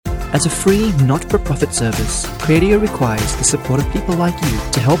As a free, not-for-profit service, Cradio requires the support of people like you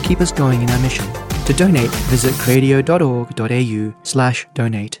to help keep us going in our mission. To donate, visit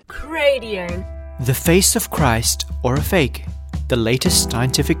cradio.org.au/donate. Cradio. The Face of Christ or a Fake? The latest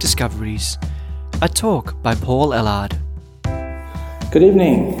scientific discoveries. A talk by Paul Ellard. Good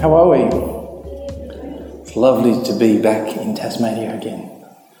evening, how are we? It's lovely to be back in Tasmania again.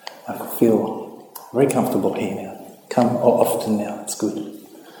 I feel very comfortable here now. Come often now, it's good.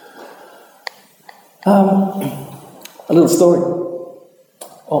 A little story.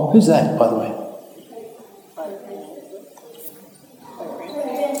 Oh, who's that, by the way?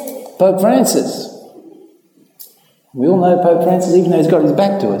 Pope Francis. We all know Pope Francis, even though he's got his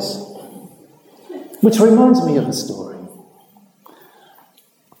back to us. Which reminds me of a story.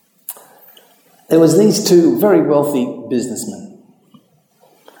 There was these two very wealthy businessmen.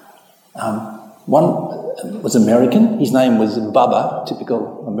 One was American. His name was Bubba,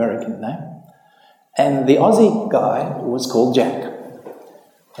 typical American name. And the Aussie guy was called Jack.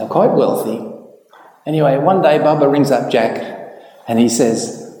 They're quite wealthy. Anyway, one day Bubba rings up Jack and he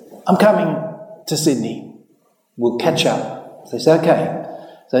says, "I'm coming to Sydney. We'll catch up." So he says, "Okay."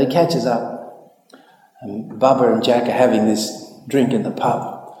 So he catches up. And Bubba and Jack are having this drink in the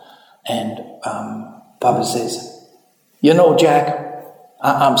pub. And Bubba says, "You know, Jack,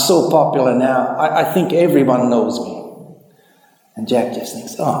 I'm so popular now, I think everyone knows me." And Jack just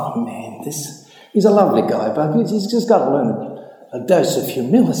thinks, "Oh man, he's a lovely guy, but he's just got to learn a dose of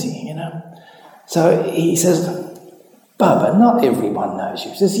humility, you know." So he says, "Bubba, not everyone knows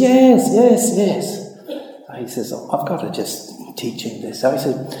you." He says, yes. So he says, "I've got to just teach him this." So he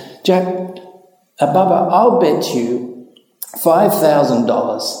says, "Jack, Bubba, I'll bet you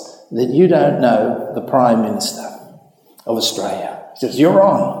 $5,000 that you don't know the Prime Minister of Australia." He says, "You're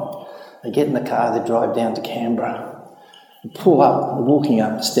on." They get in the car, they drive down to Canberra. Pull up, walking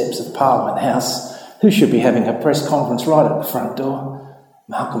up the steps of Parliament House. Who should be having a press conference right at the front door?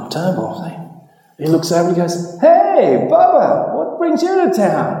 Malcolm Turnbull. He looks over and he goes, "Hey, Bubba, what brings you to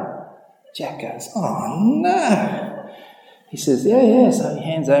town?" Jack goes, "Oh, no." He says, yeah. So he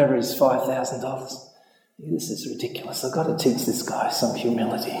hands over his $5,000. "This is ridiculous. I've got to teach this guy some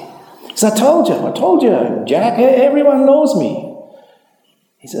humility." So I told you, Jack, everyone knows me.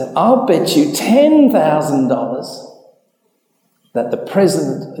 He said, "I'll bet you $10,000 that the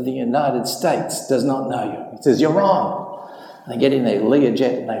President of the United States does not know you." He says, "You're wrong." They get in their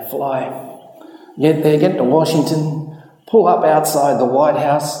Learjet and they fly. They get to Washington, pull up outside the White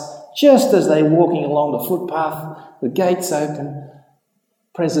House. Just as they're walking along the footpath, the gates open,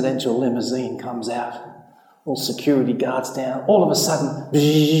 presidential limousine comes out, all security guards down. All of a sudden,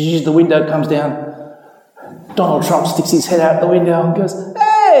 the window comes down. Donald Trump sticks his head out the window and goes,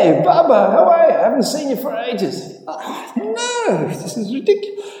 "Hey, Bubba, how are you? I haven't seen you for ages." "Oh, no, this is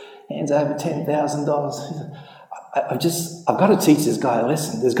ridiculous." Hands over $10,000. I've got to teach this guy a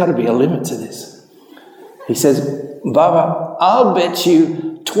lesson. There's got to be a limit to this. He says, "Bubba, I'll bet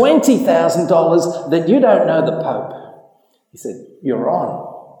you $20,000 that you don't know the Pope." He said, "You're on."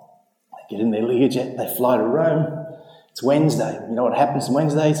 They get in their Learjet, they fly to Rome. It's Wednesday. You know what happens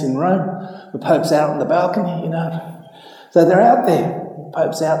Wednesdays in Rome? The Pope's out on the balcony, you know. So they're out there. The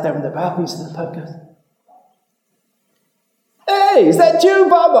Pope's out there on the balcony, so the Pope goes, "Hey, is that you,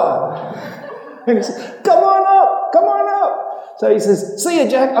 Bubba?" And he says, come on up. So he says, "See you,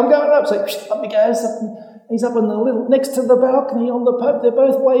 Jack, I'm going up." So up he goes. He's up on next to the balcony on the Pope. They're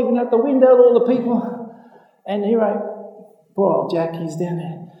both waving out the window at all the people. And poor old Jack, he's down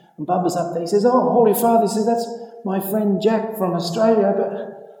there. And Bubba's up there. He says, "Oh, Holy Father," he says, "that's my friend Jack from Australia, but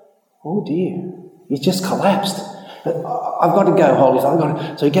oh dear, he's just collapsed. I've got to go, Holy Father."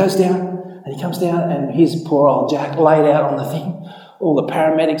 So he goes down and he comes down and here's poor old Jack laid out on the thing, all the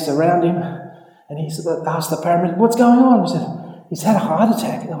paramedics around him. And he asked the paramedic, "What's going on?" He said, "He's had a heart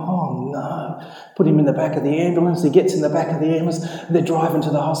attack." "Oh no." Put him in the back of the ambulance. He gets in the back of the ambulance. They're driving to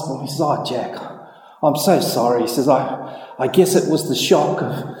the hospital. He says, "Oh, Jack, I'm so sorry." He says, I guess it was the shock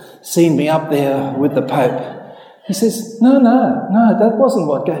of seeing me up there with the Pope." He says, No, that wasn't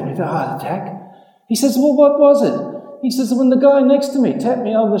what gave me the heart attack." He says, "Well, what was it?" He says, "When the guy next to me tapped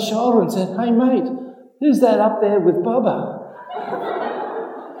me on the shoulder and said, 'Hey, mate, who's that up there with Bubba?'"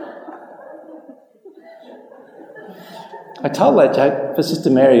 I told that joke for Sister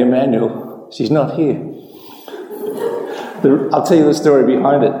Mary Emanuel. She's not here. I'll tell you the story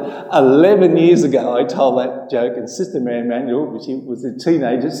behind it. 11 years ago, I told that joke, and Sister Mary Emanuel, she was a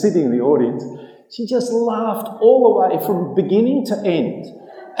teenager sitting in the audience, she just laughed all the way from beginning to end,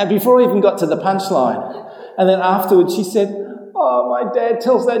 and before I even got to the punchline. And then afterwards she said, "Oh, my dad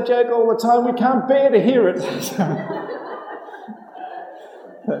tells that joke all the time. We can't bear to hear it."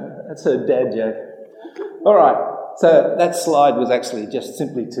 That's her dad joke. All right. So that slide was actually just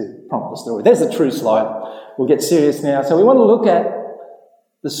simply to prompt the story. There's a true slide. We'll get serious now. So we want to look at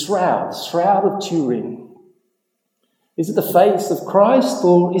the Shroud of Turin. Is it the face of Christ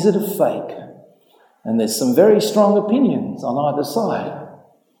or is it a fake? And there's some very strong opinions on either side.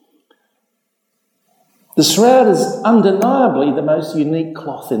 The Shroud is undeniably the most unique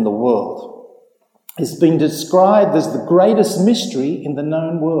cloth in the world. It's been described as the greatest mystery in the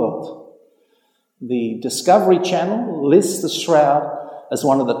known world. The Discovery Channel lists the Shroud as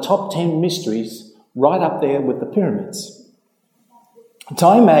one of the top 10 mysteries, right up there with the pyramids.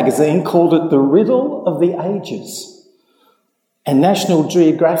 Time magazine called it the riddle of the ages, and National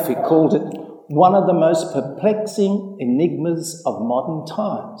Geographic called it one of the most perplexing enigmas of modern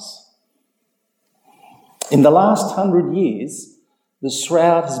times. In the last 100 years, the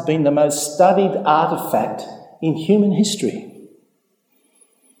Shroud has been the most studied artefact in human history.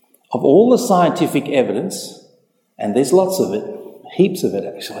 Of all the scientific evidence, and there's lots of it, heaps of it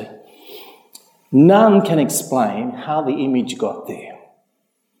actually, none can explain how the image got there.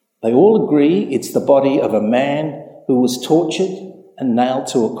 They all agree it's the body of a man who was tortured and nailed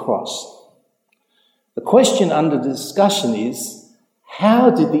to a cross. The question under discussion is, how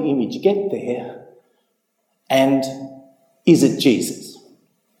did the image get there, and is it Jesus?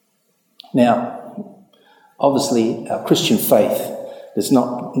 Now, obviously our Christian faith is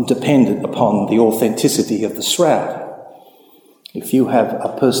not dependent upon the authenticity of the Shroud. If you have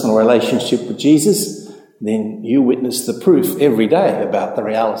a personal relationship with Jesus, then you witness the proof every day about the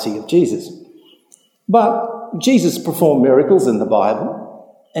reality of Jesus. But Jesus performed miracles in the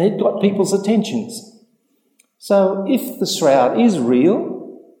Bible, and it got people's attentions. So if the Shroud is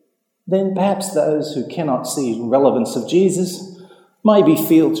real, then perhaps those who cannot see the relevance of Jesus maybe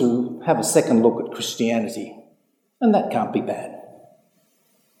feel to have a second look at Christianity, and that can't be bad.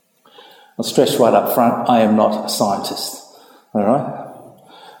 I'll stress right up front, I am not a scientist, all right?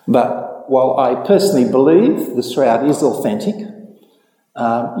 But while I personally believe the Shroud is authentic,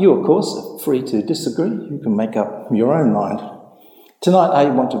 you, of course, are free to disagree. You can make up your own mind. Tonight I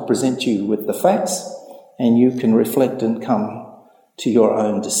want to present you with the facts, and you can reflect and come to your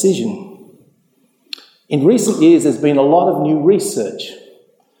own decision. In recent years, there's been a lot of new research.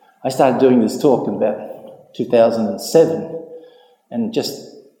 I started doing this talk in about 2007, and just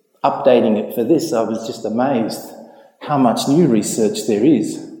updating it for this, I was just amazed how much new research there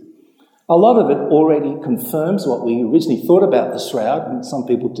is. A lot of it already confirms what we originally thought about the Shroud, and some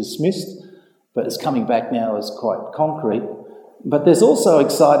people dismissed, but it's coming back now as quite concrete. But there's also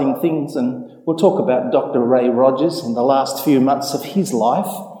exciting things, and we'll talk about Dr. Ray Rogers in the last few months of his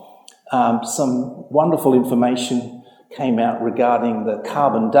life. Some wonderful information came out regarding the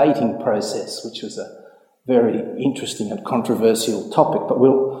carbon dating process, which was a very interesting and controversial topic, but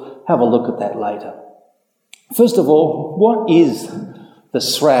we'll have a look at that later. First of all, what is the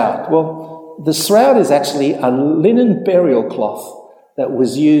Shroud? Well, the Shroud is actually a linen burial cloth that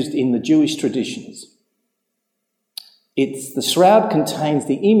was used in the Jewish traditions. The Shroud contains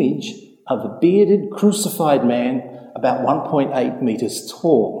the image of a bearded, crucified man about 1.8 metres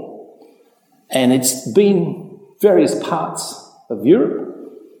tall. And it's been various parts of Europe,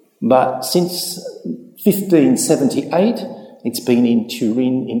 but since 1578, it's been in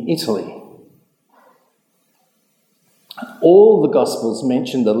Turin in Italy. All the Gospels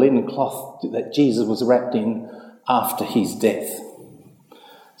mention the linen cloth that Jesus was wrapped in after his death.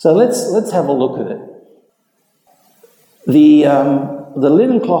 So let's have a look at it. The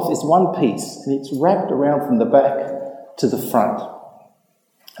linen cloth is one piece, and it's wrapped around from the back to the front.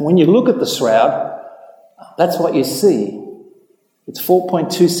 And when you look at the Shroud, that's what you see. It's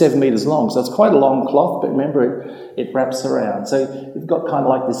 4.27 metres long, so it's quite a long cloth, but remember it wraps around. So you've got kind of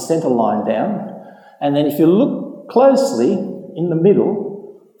like this centre line down, and then if you look closely in the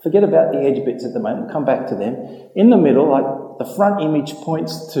middle, forget about the edge bits at the moment, we'll come back to them. In the middle, like the front image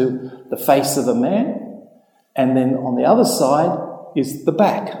points to the face of a man, and then on the other side is the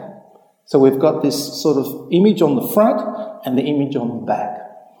back. So we've got this sort of image on the front and the image on the back.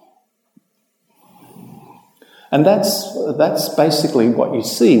 And that's basically what you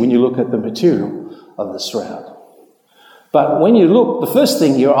see when you look at the material of the Shroud. But when you look, the first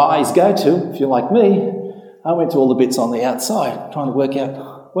thing your eyes go to, if you're like me, I went to all the bits on the outside trying to work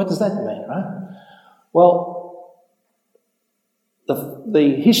out, what does that mean, right? Well,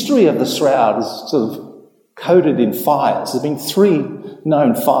 the history of the Shroud is sort of coded in fires. There's been 3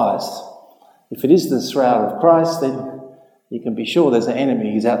 known fires. If it is the Shroud of Christ, then you can be sure there's an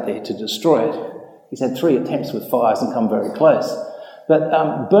enemy who's out there to destroy it. He's had 3 attempts with fires and come very close.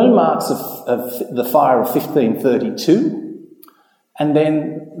 But burn marks of the fire of 1532 And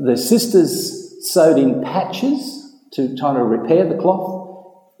then the sisters sewed in patches to try to repair the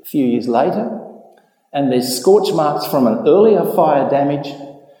cloth a few years later. And there's scorch marks from an earlier fire damage,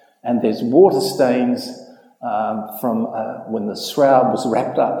 and there's water stains from when the shroud was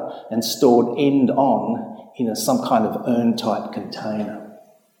wrapped up and stored end on in some kind of urn-type container.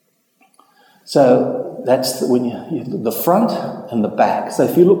 So that's the front and the back. So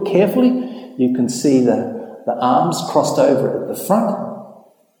if you look carefully, you can see the arms crossed over at the front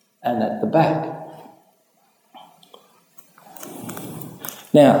and at the back.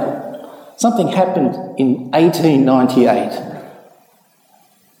 Now, something happened in 1898.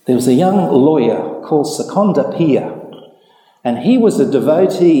 There was a young lawyer called Seconda Pia, and he was a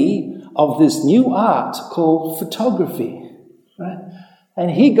devotee of this new art called photography, right?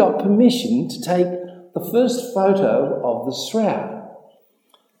 And he got permission to take the first photo of the shroud.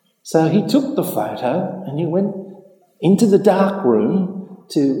 So he took the photo and he went into the dark room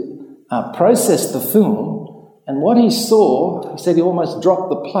to process the film, and what he saw, he said he almost dropped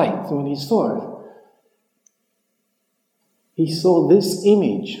the plate when he saw it. He saw this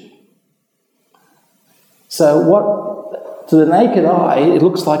image. So what, to the naked eye, it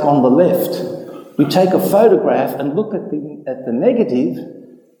looks like on the left. You take a photograph and look at the negative,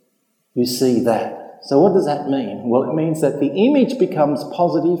 you see that. So what does that mean? Well, it means that the image becomes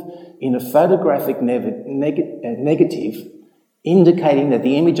positive in a photographic negative, indicating that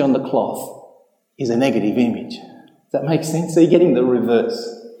the image on the cloth is a negative image. Does that make sense? So you're getting the reverse.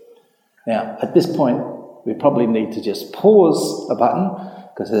 Now, at this point, we probably need to just pause a button,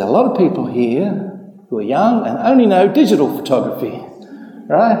 because there's a lot of people here who are young and only know digital photography,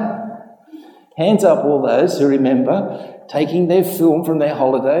 right? Hands up all those who remember taking their film from their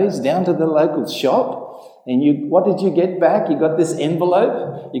holidays down to the local shop, and what did you get back? You got this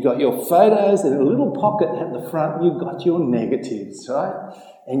envelope, you got your photos, and in a little pocket at the front you got your negatives, right?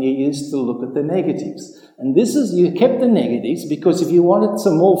 And you used to look at the negatives. And you kept the negatives because if you wanted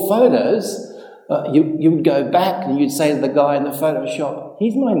some more photos, you would go back and you'd say to the guy in the photo shop,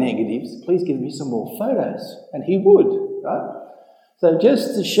 "Here's my negatives, please give me some more photos." And he would, right? So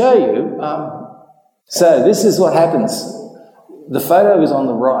just to show you, so this is what happens. The photo is on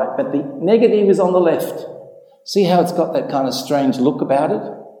the right, but the negative is on the left. See how it's got that kind of strange look about it?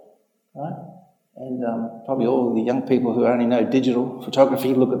 Right? And probably all the young people who only know digital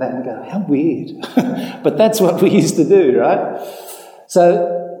photography look at that and go, "How weird." But that's what we used to do, right?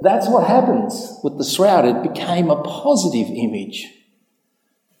 So that's what happens with the shroud. It became a positive image.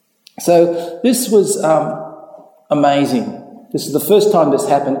 So this was amazing. This is the first time this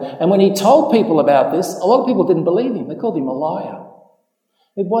happened. And when he told people about this, a lot of people didn't believe him. They called him a liar.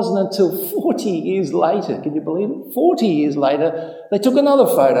 It wasn't until 40 years later, can you believe it? 40 years later, they took another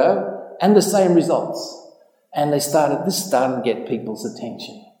photo and the same results. And this started to get people's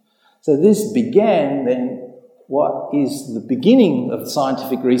attention. So this began then what is the beginning of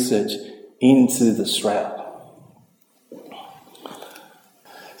scientific research into the shroud.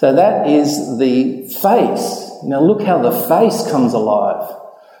 So that is the face. Now look how the face comes alive.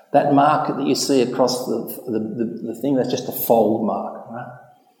 That mark that you see across the thing, that's just a fold mark, right?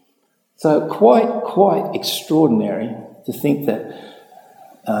 So quite extraordinary to think that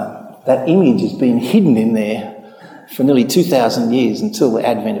that image has been hidden in there for nearly 2,000 years until the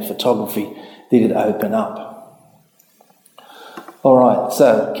advent of photography did it open up. All right,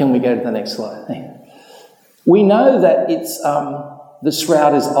 so can we go to the next slide? We know that it's the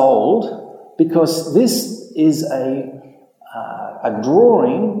shroud is old because this is a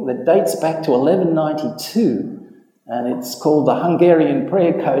drawing that dates back to 1192, and it's called the Hungarian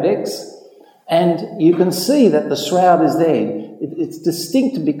Prayer Codex. And you can see that the shroud is there. It's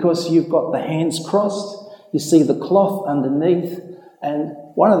distinct because you've got the hands crossed, you see the cloth underneath, and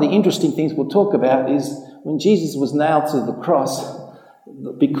one of the interesting things we'll talk about is when Jesus was nailed to the cross,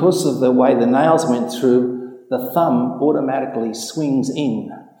 because of the way the nails went through, the thumb automatically swings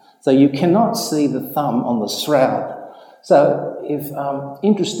in. So you cannot see the thumb on the shroud. So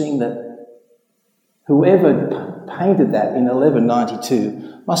interesting that whoever painted that in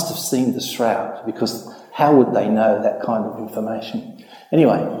 1192 must have seen the shroud, because how would they know that kind of information?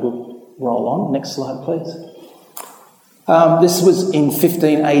 Anyway, we'll roll on. Next slide, please. This was in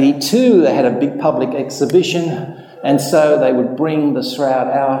 1582. They had a big public exhibition, and so they would bring the shroud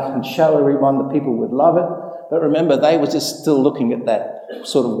out and show everyone. The people would love it. But remember, they were just still looking at that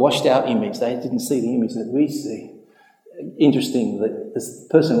sort of washed out image. They didn't see the image that we see. Interesting that this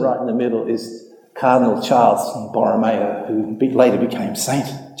person right in the middle is Cardinal Charles Borromeo, who later became Saint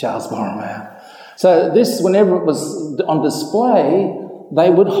Charles Borromeo. So this, whenever it was on display, they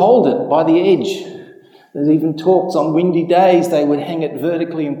would hold it by the edge. There's even talks on windy days they would hang it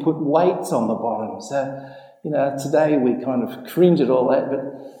vertically and put weights on the bottom. So, today we kind of cringe at all that,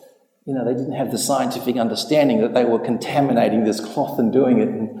 but, they didn't have the scientific understanding that they were contaminating this cloth and doing it,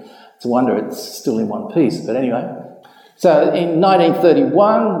 and it's a wonder it's still in one piece. But anyway, so in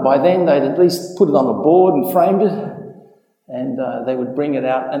 1931, by then they'd at least put it on a board and framed it, and they would bring it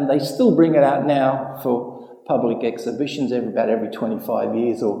out, and they still bring it out now for public exhibitions about every 25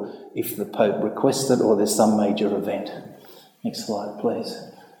 years, or if the Pope requests it, or there's some major event. Next slide, please.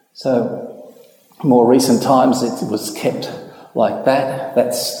 So, more recent times it was kept like that.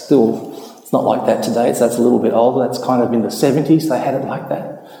 It's not like that today, so that's a little bit older. That's kind of in the 70s they had it like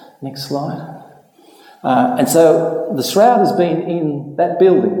that. Next slide. And so the shroud has been in that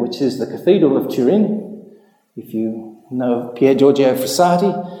building, which is the Cathedral of Turin. If you know Pier Giorgio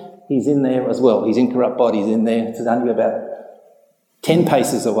Frassati, he's in there as well. His incorrupt body's in there. It's only about 10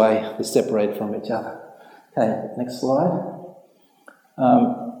 paces away. They're separated from each other. Okay, next slide.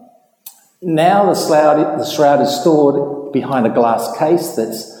 Now the shroud is stored behind a glass case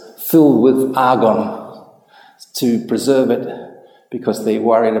that's filled with argon to preserve it, because they're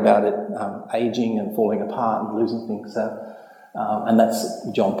worried about it ageing and falling apart and losing things. So, and that's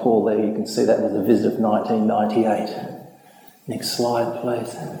John Paul there. You can see that was a visit of 1998. Next slide,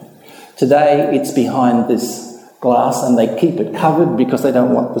 please. Today it's behind this glass, and they keep it covered because they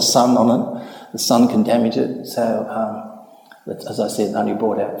don't want the sun on it. The sun can damage it. So, as I said, only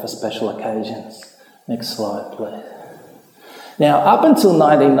brought out for special occasions. Next slide, please. Now, up until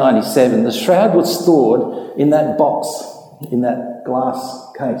 1997, the shroud was stored in that box, in that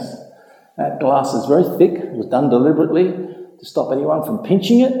glass case. That glass is very thick. It was done deliberately to stop anyone from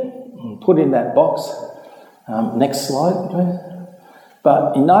pinching it and put in that box. Next slide, please.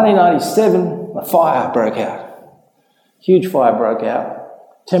 But in 1997, a fire broke out. Huge fire broke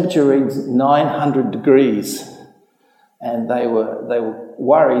out. Temperature reads 900 degrees. And they were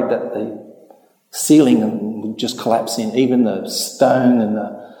worried that the ceiling would just collapse in. Even the stone and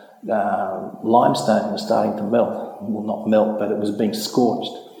the limestone was starting to melt. Well, not melt, but it was being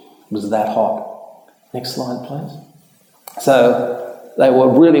scorched. It was that hot. Next slide, please. So they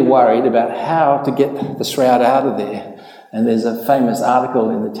were really worried about how to get the shroud out of there. And there's a famous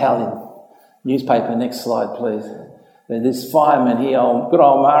article in the Italian newspaper. Next slide, please. This fireman here, good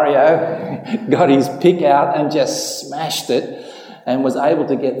old Mario, got his pick out and just smashed it and was able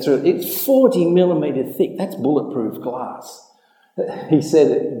to get through it. It's 40 millimetre thick. That's bulletproof glass. He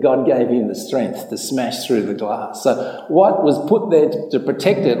said God gave him the strength to smash through the glass. So what was put there to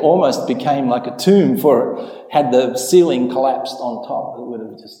protect it almost became like a tomb for it. Had the ceiling collapsed on top, it would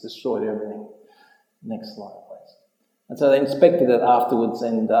have just destroyed everything. Next slide, please. And so they inspected it afterwards,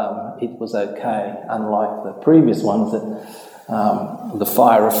 and it was okay, unlike the previous ones that the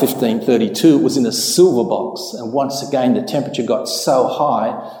fire of 1532 was in a silver box, and once again the temperature got so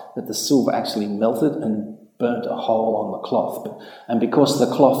high that the silver actually melted and burnt a hole on the cloth. And because the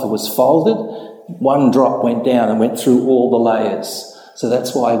cloth was folded, one drop went down and went through all the layers. So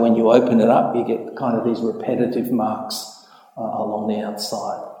that's why when you open it up, you get kind of these repetitive marks along the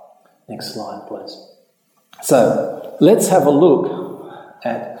outside. Next slide, please. So let's have a look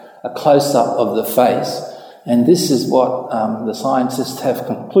at a close-up of the face. And this is what the scientists have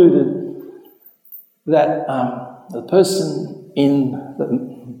concluded, that the person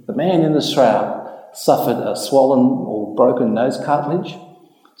the man in the shroud suffered a swollen or broken nose cartilage,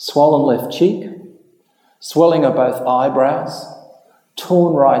 swollen left cheek, swelling of both eyebrows,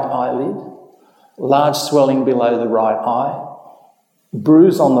 torn right eyelid, large swelling below the right eye,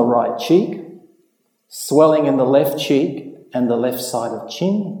 bruise on the right cheek, swelling in the left cheek and the left side of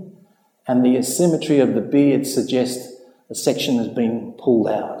chin, and the asymmetry of the beard suggests a section has been pulled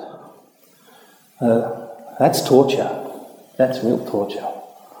out. That's torture. That's real torture.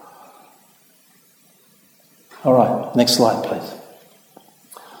 All right, next slide, please.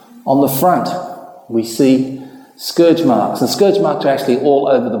 On the front, we see scourge marks. And scourge marks are actually all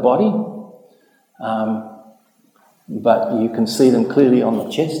over the body, but you can see them clearly on the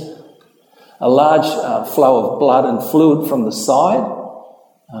chest. A large flow of blood and fluid from the side,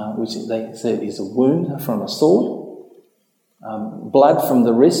 which they say is a wound from a sword. Blood from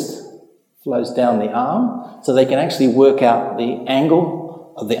the wrist flows down the arm, so they can actually work out the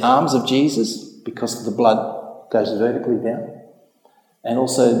angle of the arms of Jesus because the blood goes vertically down. And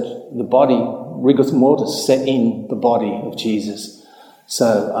also the body, rigor mortis, set in the body of Jesus.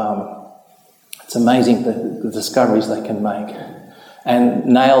 So it's amazing the discoveries they can make. And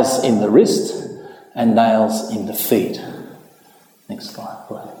nails in the wrist and nails in the feet. Next slide,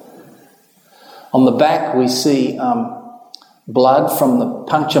 please. On the back we see blood from the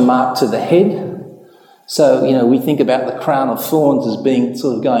puncture mark to the head, So, we think about the crown of thorns as being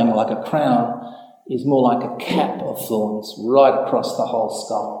sort of going like a crown, is more like a cap of thorns right across the whole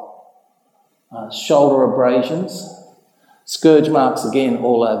skull. Shoulder abrasions, scourge marks again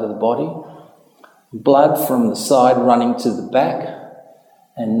all over the body, blood from the side running to the back,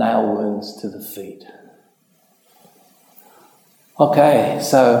 and nail wounds to the feet. Okay,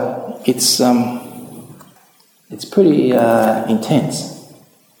 so it's pretty intense.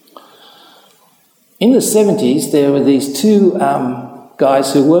 In the 70s, there were these two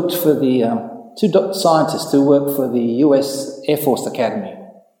guys who worked for two scientists who worked for the US Air Force Academy.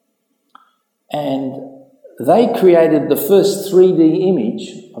 And they created the first 3D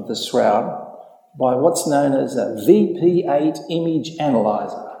image of the Shroud by what's known as a VP8 image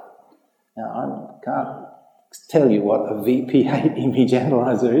analyzer. Now, I can't tell you what a VP8 image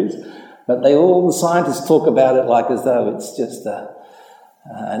analyzer is, but all the scientists talk about it like as though it's just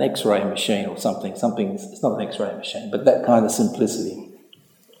an X-ray machine or something. It's not an X-ray machine, but that kind of simplicity.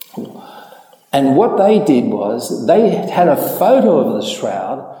 And what they did was they had a photo of the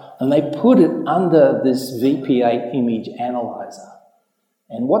Shroud and they put it under this VP8 image analyzer.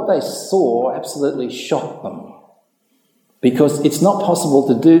 And what they saw absolutely shocked them, because it's not possible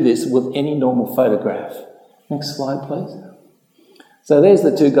to do this with any normal photograph. Next slide, please. So there's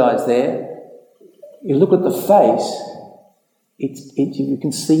the two guys there. You look at the face, you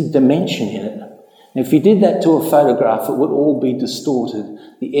can see dimension in it. And if you did that to a photograph, it would all be distorted.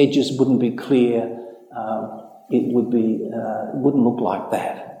 The edges wouldn't be clear. It wouldn't look like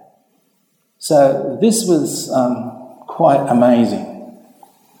that. So this was quite amazing.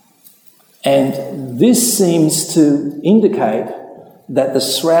 And this seems to indicate that the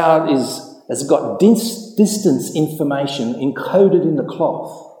Shroud has got distance information encoded in the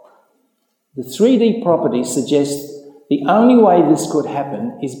cloth. The 3D properties suggest the only way this could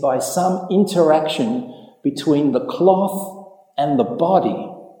happen is by some interaction between the cloth and the body.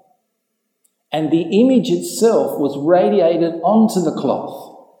 And the image itself was radiated onto the cloth.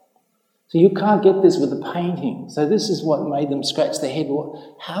 So you can't get this with a painting. So this is what made them scratch their head.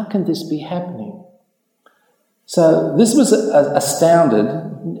 Well, how can this be happening? So this was astounded,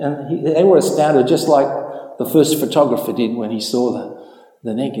 and they were astounded just like the first photographer did when he saw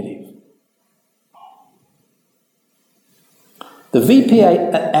the negative. The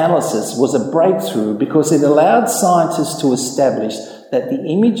VP8 analysis was a breakthrough because it allowed scientists to establish that the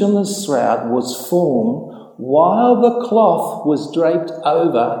image on the Shroud was formed while the cloth was draped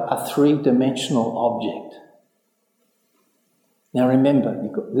over a three-dimensional object. Now remember,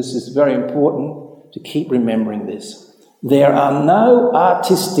 this is very important to keep remembering this. There are no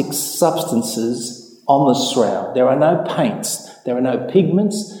artistic substances on the Shroud. There are no paints, there are no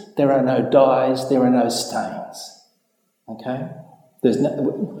pigments, there are no dyes, there are no stains. Okay?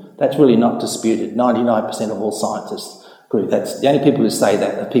 That's really not disputed. 99% of all scientists agree. That's the only people who say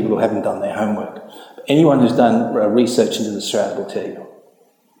that are people who haven't done their homework. But anyone who's done research into the Shroud will tell you.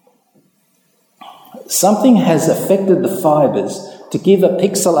 Something has affected the fibres to give a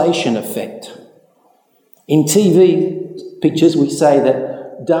pixelation effect. In TV pictures, we say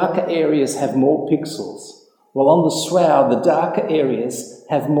that darker areas have more pixels. Well, on the Shroud, the darker areas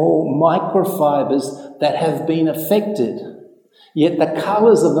have more microfibres that have been affected. Yet the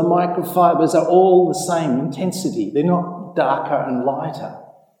colours of the microfibres are all the same intensity. They're not darker and lighter.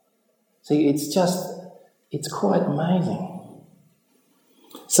 See, it's quite amazing.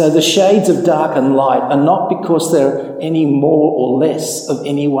 So the shades of dark and light are not because they're any more or less of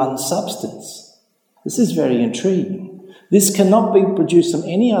any one substance. This is very intriguing. This cannot be produced from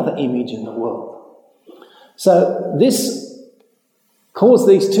any other image in the world. So this caused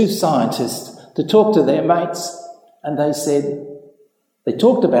these two scientists to talk to their mates, and they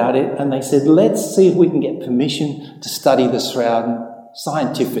talked about it and they said, let's see if we can get permission to study the Shroud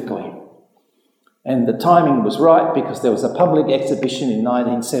scientifically. And the timing was right because there was a public exhibition in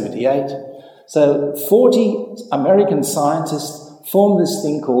 1978. So 40 American scientists formed this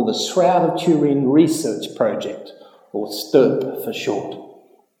thing called the Shroud of Turin Research Project, or STURP for short.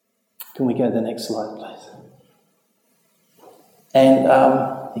 Can we go to the next slide, please? And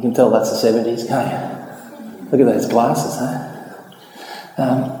you can tell that's the 70s, can't you? Look at those glasses, huh?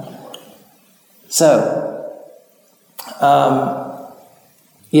 So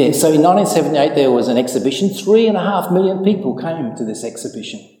in 1978 there was an exhibition. 3.5 million people came to this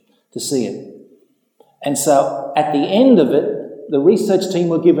exhibition to see it. And so at the end of it, the research team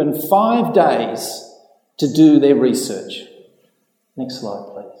were given 5 days to do their research. Next slide,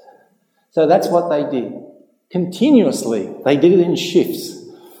 please. So that's what they did. Continuously, they did it in shifts.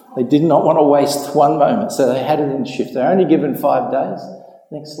 They did not want to waste one moment, so they had it in shifts. They were only given 5 days.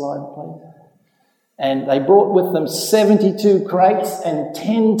 Next slide, please. And they brought with them 72 crates and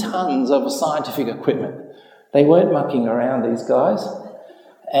 10 tons of scientific equipment. They weren't mucking around, these guys.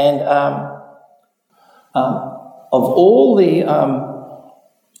 And of all the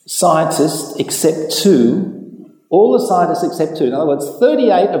scientists except two, in other words,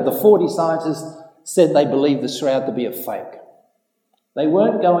 38 of the 40 scientists said they believed the shroud to be a fake. They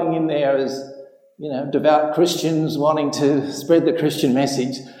weren't going in there as, devout Christians wanting to spread the Christian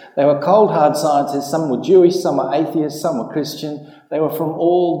message. They were cold, hard scientists. Some were Jewish, some were atheists, some were Christian. They were from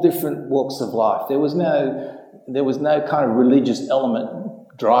all different walks of life. There was no kind of religious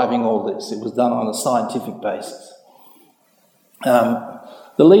element driving all this. It was done on a scientific basis.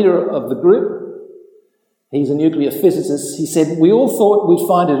 The leader of the group, he's a nuclear physicist, he said, "We all thought we'd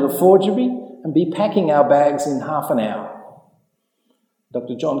find it a forgery and be packing our bags in half an hour."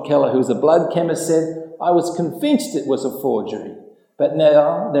 Dr. John Keller, who's a blood chemist, said, "I was convinced it was a forgery, but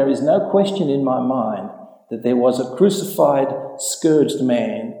now there is no question in my mind that there was a crucified, scourged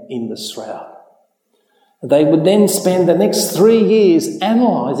man in the shroud." They would then spend the next 3 years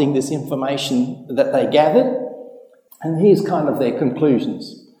analysing this information that they gathered, and here's kind of their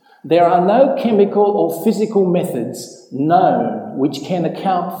conclusions. There are no chemical or physical methods known which can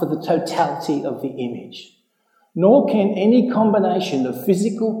account for the totality of the image, nor can any combination of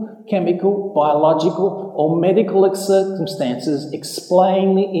physical, chemical, biological, or medical circumstances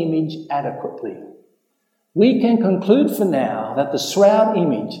explain the image adequately. We can conclude for now that the shroud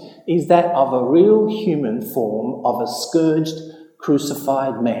image is that of a real human form of a scourged,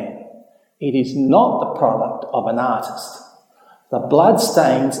 crucified man. It is not the product of an artist. The blood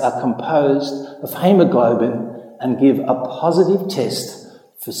stains are composed of hemoglobin and give a positive test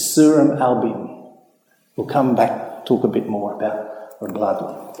for serum albumin. We'll come back, talk a bit more about the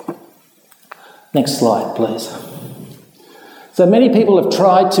blood. Next slide, please. So many people have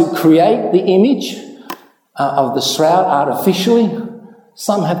tried to create the image of the shroud artificially.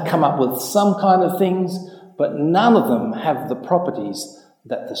 Some have come up with some kind of things, but none of them have the properties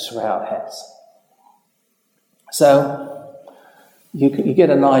that the shroud has. So you get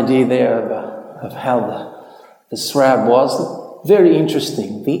an idea there of how the shroud was. Very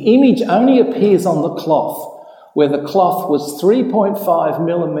interesting. The image only appears on the cloth, where the cloth was 3.5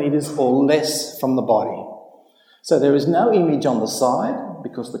 millimetres or less from the body. So there is no image on the side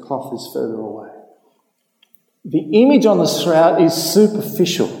because the cloth is further away. The image on the shroud is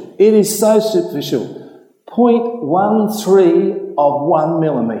superficial. It is so superficial. 0.13 of 1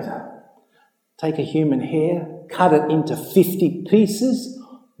 millimetre. Take a human hair, cut it into 50 pieces.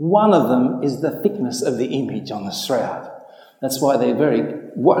 One of them is the thickness of the image on the shroud. That's why they're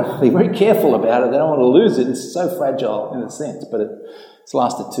very careful about it. They don't want to lose it. It's so fragile in a sense, but it's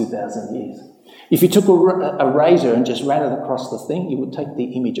lasted 2,000 years. If you took a razor and just ran it across the thing, you would take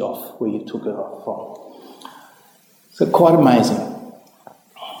the image off where you took it off from. So quite amazing.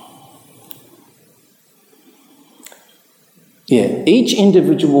 Yeah, each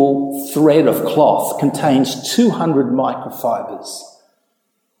individual thread of cloth contains 200 microfibers,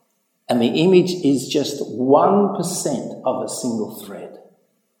 and the image is just 1% of a single thread.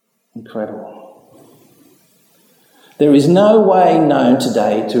 Incredible. There is no way known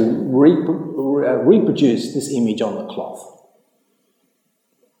today to reproduce this image on the cloth.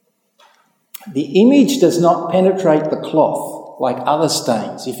 The image does not penetrate the cloth like other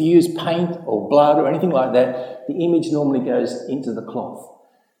stains. If you use paint or blood or anything like that, the image normally goes into the cloth.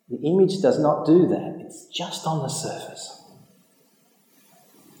 The image does not do that. It's just on the surface.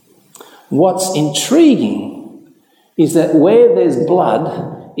 What's intriguing is that where there's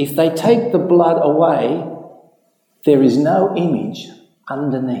blood, if they take the blood away, there is no image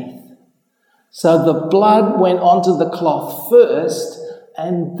underneath. So the blood went onto the cloth first,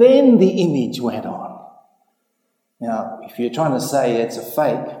 and then the image went on. Now, if you're trying to say it's a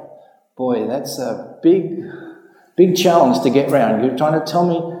fake, boy, that's a big challenge to get around. You're trying to tell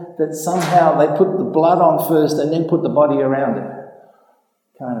me that somehow they put the blood on first and then put the body around it.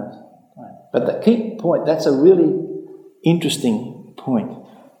 But the key point, that's a really interesting point.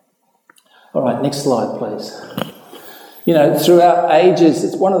 All right, next slide, please. Throughout ages,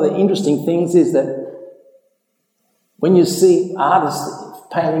 it's one of the interesting things is that when you see artists'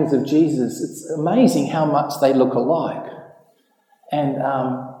 paintings of Jesus, it's amazing how much they look alike. And,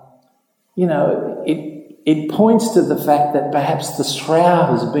 it points to the fact that perhaps the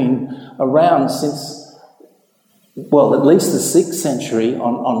shroud has been around since, well, at least the 6th century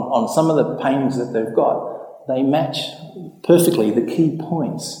on some of the paintings that they've got. They match perfectly the key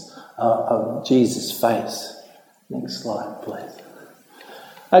points of Jesus' face. Next slide, please.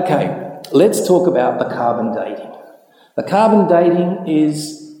 Okay, let's talk about the carbon dating. The carbon dating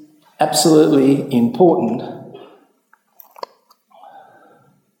is absolutely important,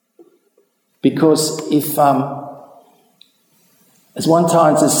 because if, as one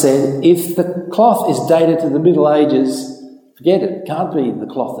scientist said, if the cloth is dated to the Middle Ages, forget it, can't be the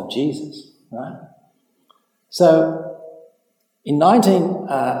cloth of Jesus, right? So in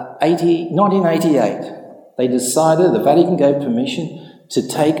 1988, they decided, the Vatican gave permission to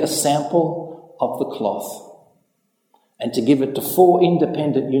take a sample of the cloth and to give it to 4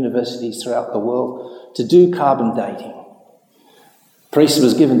 independent universities throughout the world to do carbon dating. Priest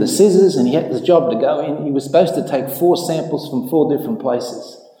was given the scissors and he had the job to go in. He was supposed to take 4 samples from 4 different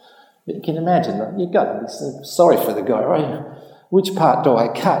places. You can imagine that. You've got to be sorry for the guy, right? Which part do I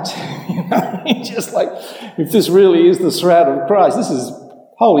cut? You know, just like, if this really is the shroud of Christ, this is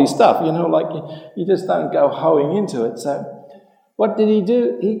holy stuff, you know, like you just don't go hoeing into it. So what did he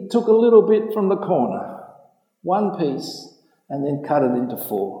do? He took a little bit from the corner, 1 piece, and then cut it into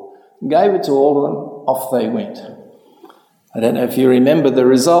 4. Gave it to all of them, off they went. I don't know if you remember the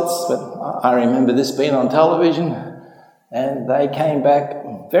results, but I remember this being on television, and they came back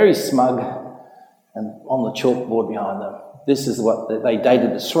very smug and on the chalkboard behind them. This is what they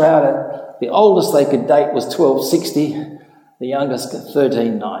dated the shroud at. The oldest they could date was 1260, the youngest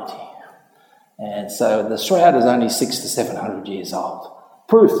 1390. And so the shroud is only 600 to 700 years old.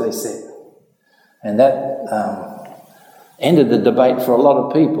 Proof, they said. And that ended the debate for a lot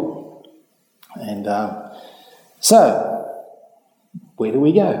of people. And so, where do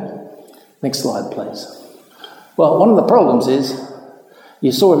we go? Next slide, please. Well, one of the problems is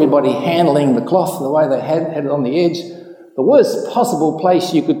you saw everybody handling the cloth the way they had it on the edge. The worst possible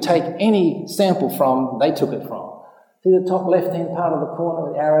place you could take any sample from, they took it from. See the top left-hand part of the corner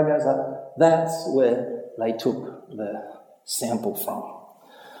where the arrow goes up? That's where they took the sample from.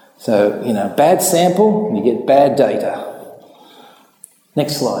 So, you know, bad sample, you get bad data.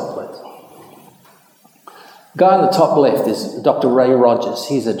 Next slide, please. Guy on the top left is Dr. Ray Rogers.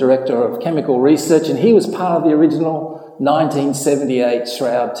 He's a director of chemical research, and he was part of the original 1978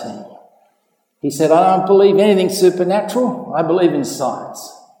 Shroud team. He said, I don't believe anything supernatural, I believe in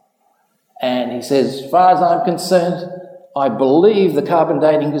science. And he says, as far as I'm concerned, I believe the carbon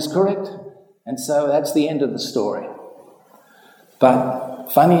dating is correct, and so that's the end of the story.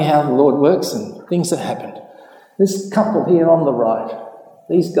 But funny how the Lord works and things have happened. This couple here on the right,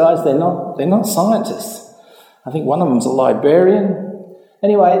 these guys, they're not scientists. I think one of them's a librarian.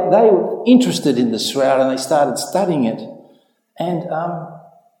 Anyway, they were interested in the shroud and they started studying it. And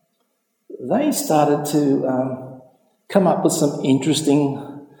they started to come up with some interesting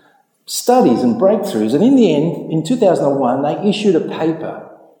studies and breakthroughs. And in the end, in 2001, they issued a paper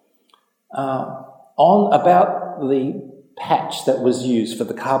about the patch that was used for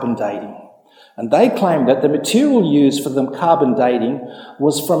the carbon dating. And they claimed that the material used for the carbon dating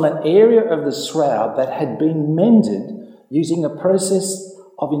was from an area of the shroud that had been mended using a process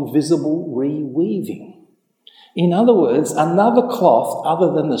of invisible reweaving. In other words, another cloth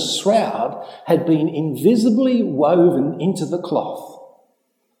other than the shroud had been invisibly woven into the cloth.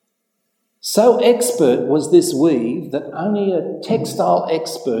 So expert was this weave that only a textile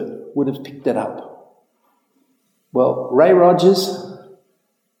expert would have picked it up. Well, Ray Rogers,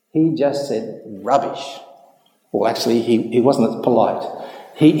 he just said rubbish. Well, actually, he wasn't as polite.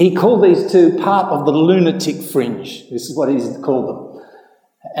 He called these two part of the lunatic fringe. This is what he called them.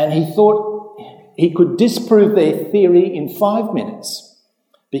 And he thought he could disprove their theory in 5 minutes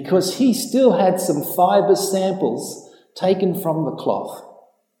because he still had some fibre samples taken from the cloth.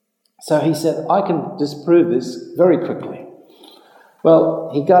 So he said, I can disprove this very quickly.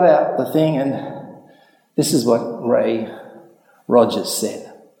 Well, he got out the thing and this is what Ray Rogers said.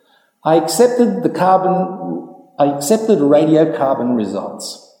 I accepted radiocarbon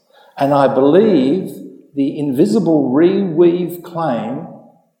results, and I believe the invisible reweave claim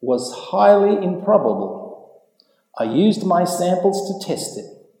was highly improbable. I used my samples to test it.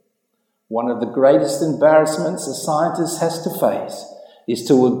 One of the greatest embarrassments a scientist has to face is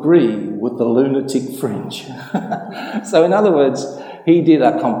to agree with the lunatic fringe. So in other words, he did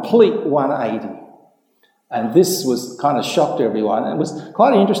a complete 180. And this was kind of shocked everyone. And it was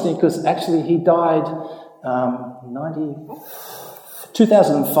quite interesting because actually he died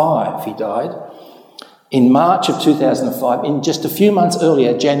 2005 he died. In March of 2005, in just a few months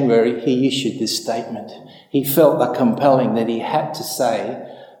earlier, January, he issued this statement. He felt that compelling that he had to say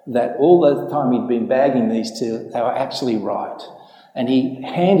that all the time he'd been bagging these two, they were actually right. And he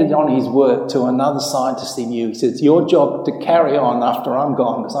handed on his work to another scientist he knew. He said, it's your job to carry on after I'm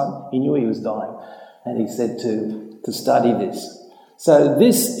gone, because he knew he was dying. And he said to study this. So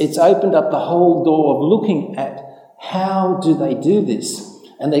it's opened up the whole door of looking at how do they do this.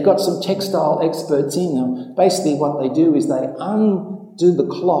 And they got some textile experts in them. Basically what they do is they undo the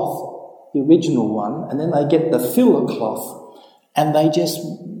cloth, the original one, and then they get the filler cloth and they just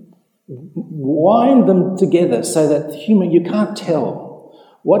wind them together so that you can't tell.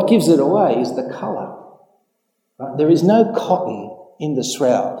 What gives it away is the colour. Right? There is no cotton in the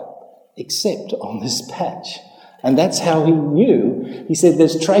shroud except on this patch. And that's how he knew. He said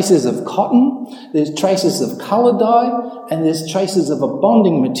there's traces of cotton, there's traces of colour dye, and there's traces of a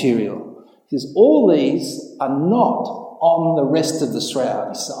bonding material. He says all these are not on the rest of the shroud.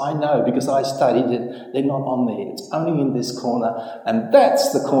 He said, I know because I studied it, they're not on there. It's only in this corner, and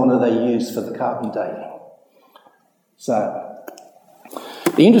that's the corner they use for the carbon dating. So,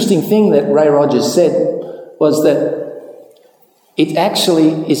 the interesting thing that Ray Rogers said was that it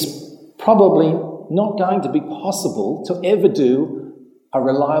actually is probably not going to be possible to ever do a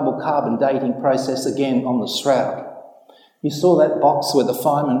reliable carbon dating process again on the shroud. You saw that box where the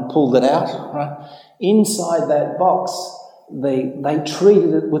fireman pulled it out, right? Inside that box, they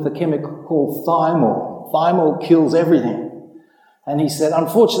treated it with a chemical called thymol. Thymol kills everything. And he said,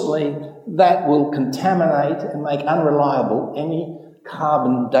 unfortunately, that will contaminate and make unreliable any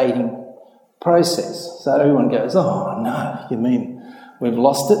carbon dating process. So everyone goes, oh no, you mean we've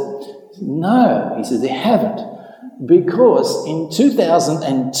lost it? No, he says they haven't, because in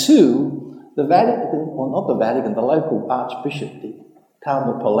 2002, the Vatican, well not the Vatican, the local Archbishop,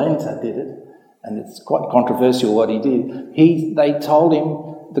 Cardinal Polenta did it, and it's quite controversial what he did. They told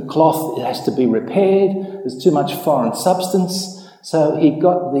him the cloth has to be repaired, there's too much foreign substance, so he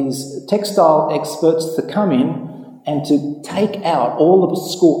got these textile experts to come in and to take out all the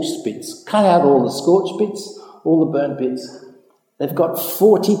scorched bits, cut out all the scorched bits, all the burnt bits. They've got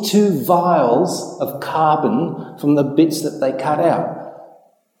 42 vials of carbon from the bits that they cut out.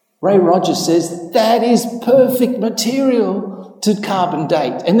 Ray Rogers says that is perfect material to carbon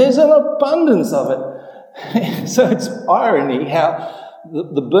date, and there's an abundance of it. So it's irony how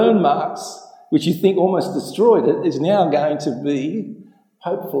the burn marks, which you think almost destroyed it, is now going to be,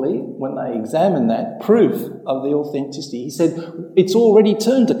 hopefully, when they examine that, proof of the authenticity. He said it's already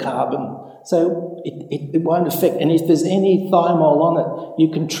turned to carbon. So it won't affect, and if there's any thymol on it,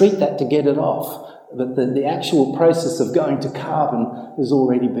 you can treat that to get it off. But the actual process of going to carbon has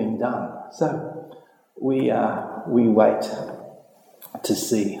already been done. So we wait to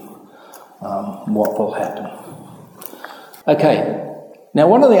see what will happen. Okay, now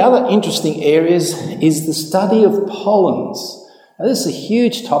one of the other interesting areas is the study of pollens. Now this is a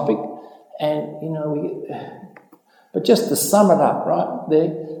huge topic, and but just to sum it up, right?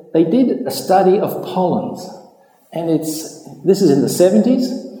 They did a study of pollens, and this is in the 70s,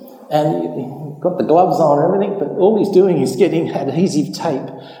 and you've got the gloves on and everything, but all he's doing is getting adhesive tape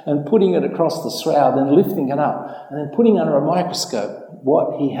and putting it across the shroud and lifting it up and then putting under a microscope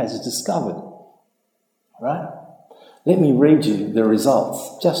what he has discovered. Right? Let me read you the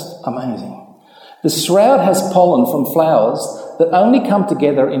results. Just amazing. The shroud has pollen from flowers that only come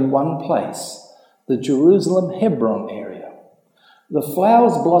together in one place, the Jerusalem-Hebron area. The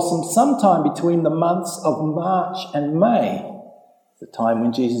flowers blossom sometime between the months of March and May, the time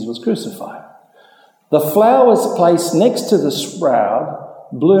when Jesus was crucified. The flowers placed next to the shroud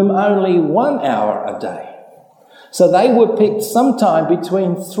bloom only 1 hour a day. So they were picked sometime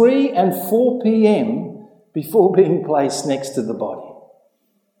between 3 and 4 p.m. before being placed next to the body.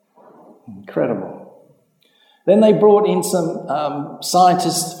 Incredible. Then they brought in some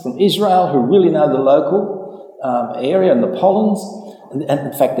scientists from Israel who really know the local area and the pollens. And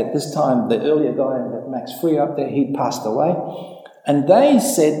in fact, at this time, the earlier guy, Max Free up there, he'd passed away. And they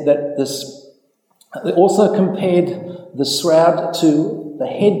said that they also compared the shroud to the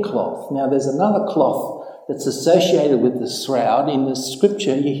head cloth. Now, there's another cloth that's associated with the shroud. In the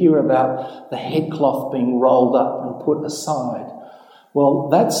scripture, you hear about the head cloth being rolled up and put aside. Well,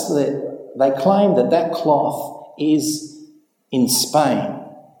 they claim that cloth is in Spain.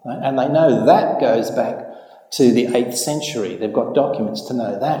 Right? And they know that goes back to the 8th century. They've got documents to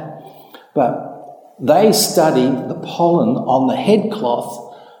know that. But they study the pollen on the head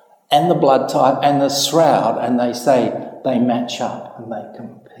cloth and the blood type and the shroud, and they say they match up and they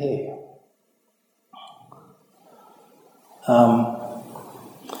compare.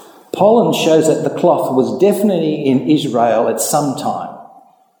 Pollen shows that the cloth was definitely in Israel at some time.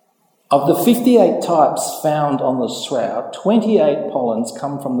 Of the 58 types found on the shroud, 28 pollens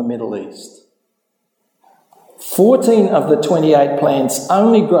come from the Middle East. 14 of the 28 plants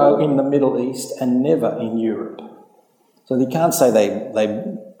only grow in the Middle East and never in Europe. So you can't say they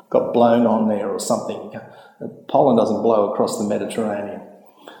got blown on there or something. The pollen doesn't blow across the Mediterranean.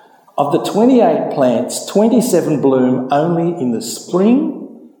 Of the 28 plants, 27 bloom only in the spring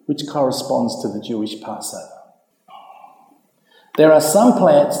which corresponds to the Jewish Passover. There are some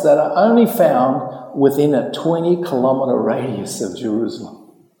plants that are only found within a 20-kilometre radius of Jerusalem.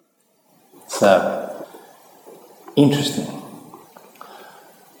 So, interesting.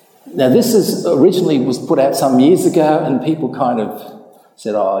 Now, this originally was put out some years ago, and people kind of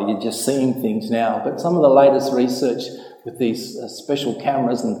said, oh, you're just seeing things now. But some of the latest research with these special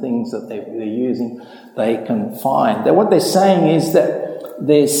cameras and things that they're using, they can find that what they're saying is that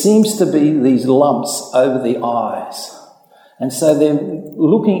there seems to be these lumps over the eyes. And so they're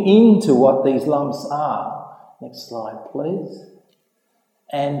looking into what these lumps are. Next slide, please.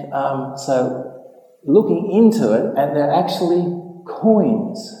 And so looking into it, and they're actually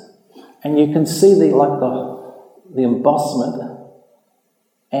coins. And you can see the embossment.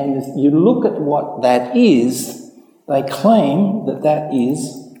 And if you look at what that is, they claim that that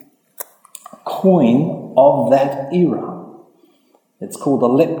is a coin of that era. It's called a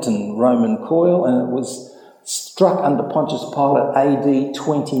lepton Roman coin, and it was struck under Pontius Pilate AD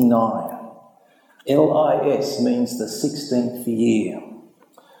 29. LIS means the 16th year.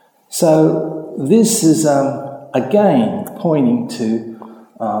 So this is again pointing to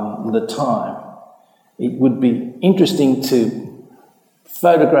the time. It would be interesting to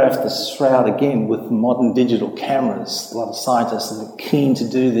photograph the shroud again with modern digital cameras. A lot of scientists are keen to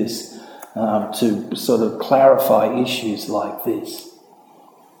do this to sort of clarify issues like this.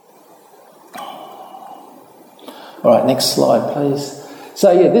 All right, next slide, please.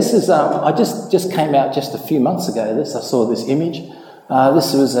 So yeah, this is I just came out just a few months ago. I saw this image.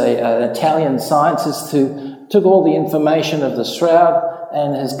 This was an Italian scientist who took all the information of the shroud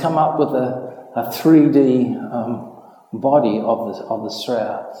and has come up with a 3D body of the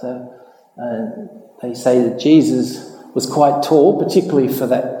shroud. So they say that Jesus was quite tall, particularly for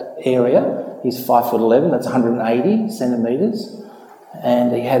that area. He's 5'11", that's 180 centimetres,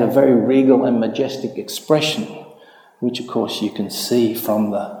 and he had a very regal and majestic expression, which of course you can see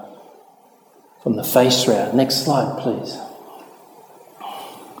from the face shroud. Next slide, please.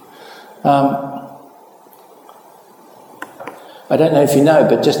 I don't know if you know,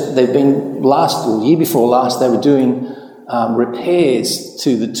 but just they've been year before last, they were doing repairs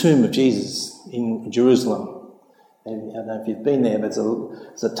to the tomb of Jesus in Jerusalem. And I don't know if you've been there, but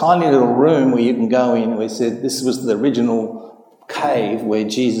it's a tiny little room where you can go in. We said this was the original cave where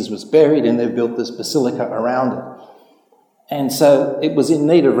Jesus was buried, and they've built this basilica around it. And so it was in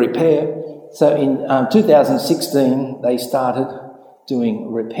need of repair. So in 2016, they started doing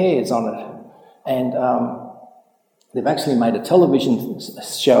repairs on it. And they've actually made a television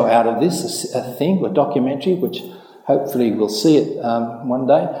show out of this, a documentary, which hopefully we'll see it one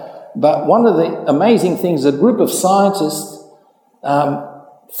day. But one of the amazing things, a group of scientists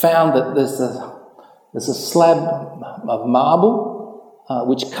found that there's a slab of marble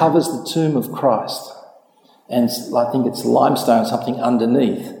which covers the tomb of Christ. And I think it's limestone, something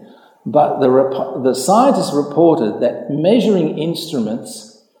underneath. But the scientists reported that measuring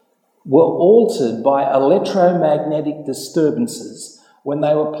instruments were altered by electromagnetic disturbances when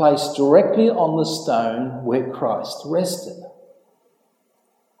they were placed directly on the stone where Christ rested.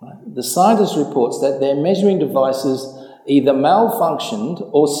 The scientist reports that their measuring devices either malfunctioned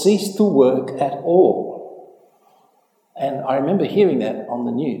or ceased to work at all. And I remember hearing that on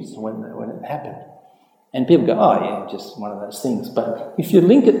the news when it happened. And people go, oh yeah, just one of those things. But if you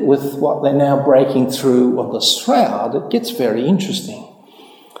link it with what they're now breaking through on the shroud, it gets very interesting.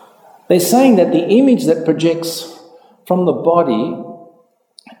 They're saying that the image that projects from the body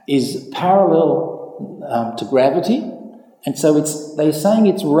is parallel to gravity. And so they're saying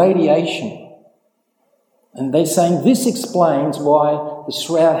it's radiation. And they're saying this explains why the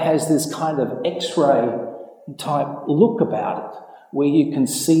shroud has this kind of X-ray type look about it, where you can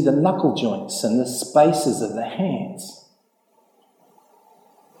see the knuckle joints and the spaces of the hands.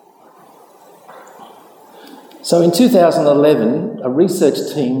 So in 2011, a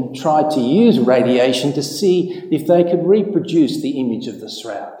research team tried to use radiation to see if they could reproduce the image of the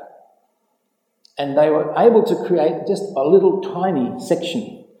shroud. And they were able to create just a little tiny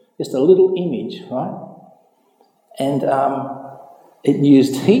section, just a little image, right? And it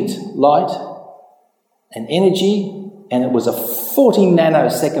used heat, light, and energy, and it was a 40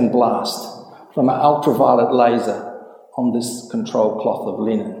 nanosecond blast from an ultraviolet laser on this control cloth of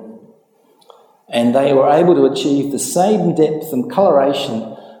linen. And they were able to achieve the same depth and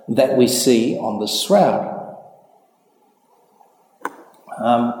coloration that we see on the shroud.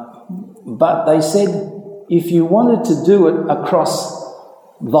 But they said if you wanted to do it across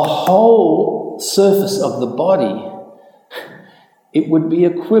the whole surface of the body, it would be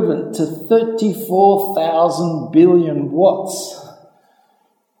equivalent to 34,000 billion watts.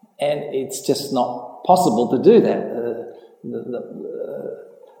 And it's just not possible to do that.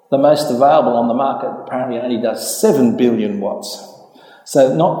 The most available on the market apparently only does 7 billion watts.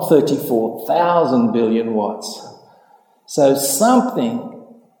 So not 34,000 billion watts. So something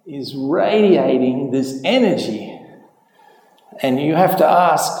is radiating this energy. And you have to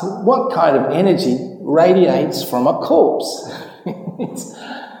ask, what kind of energy radiates from a corpse?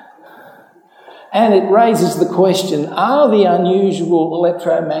 And it raises the question, are the unusual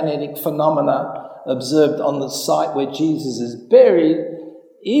electromagnetic phenomena observed on the site where Jesus is buried,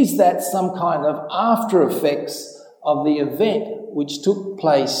 is that some kind of after effects of the event which took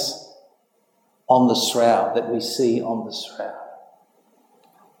place on the shroud, that we see on the shroud?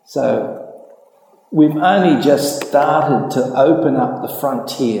 So we've only just started to open up the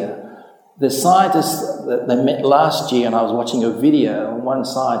frontier. The scientists that they met last year, and I was watching a video, and one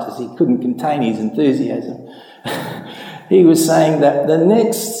scientist, he couldn't contain his enthusiasm. He was saying that the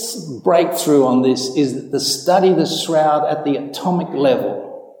next breakthrough on this is to study the shroud at the atomic level.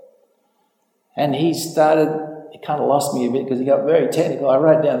 And he started, it kind of lost me a bit because he got very technical. I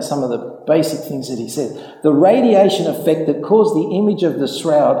wrote down some of the basic things that he said. The radiation effect that caused the image of the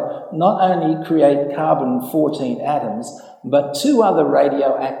shroud not only create carbon-14 atoms, but two other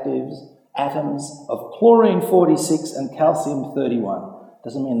radioactive atoms of chlorine-46 and calcium-31.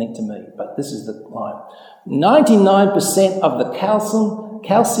 Doesn't mean anything to me, but this is the line. 99% of the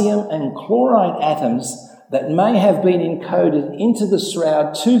calcium and chlorine atoms that may have been encoded into the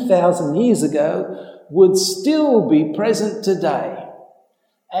shroud 2,000 years ago would still be present today.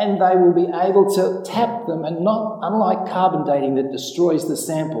 And they will be able to tap them, and not, unlike carbon dating that destroys the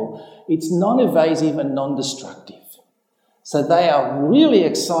sample, it's non-evasive and non-destructive. So they are really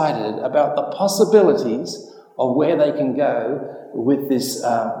excited about the possibilities of where they can go with this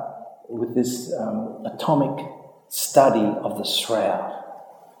atomic study of the shroud.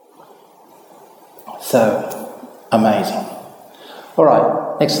 So, amazing. All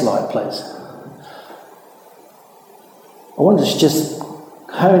right, next slide, please. I want to just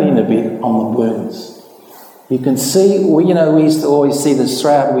hone in a bit on the wounds. You can see, we used to always see the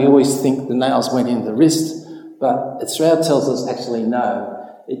shroud, we always think the nails went in the wrist, but the shroud tells us actually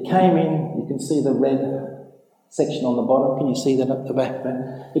no. It came in, you can see the red section on the bottom, can you see that at the back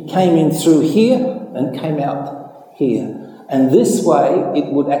there? It came in through here and came out here. And this way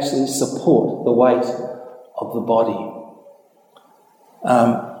it would actually support the weight of the body.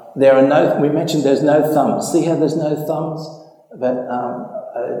 We mentioned there's no thumbs. See how there's no thumbs? But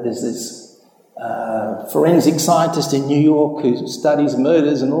there's this forensic scientist in New York who studies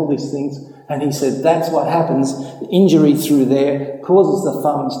murders and all these things, and he said that's what happens. The injury through there causes the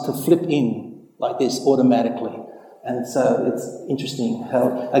thumbs to flip in like this automatically. And so it's interesting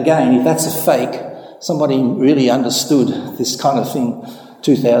how, again, if that's a fake, somebody really understood this kind of thing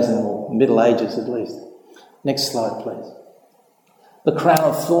 2,000 or Middle Ages at least. Next slide, please. The crown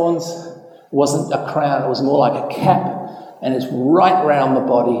of thorns wasn't a crown, it was more like a cap, and it's right round the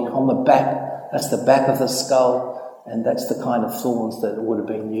body, on the back. That's the back of the skull, and that's the kind of thorns that would have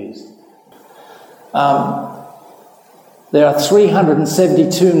been used. There are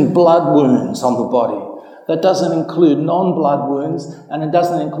 372 blood wounds on the body. That doesn't include non-blood wounds, and it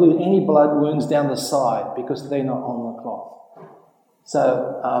doesn't include any blood wounds down the side because they're not on the cloth.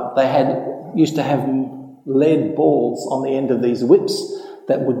 So they used to have lead balls on the end of these whips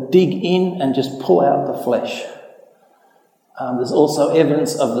that would dig in and just pull out the flesh. There's also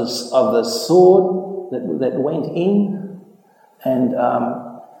evidence of the sword that went in, and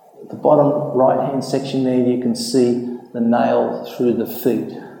the bottom right-hand section there you can see the nail through the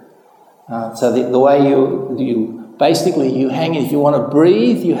feet. So the way you basically hang, if you want to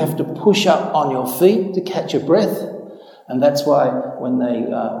breathe, you have to push up on your feet to catch your breath, and that's why when they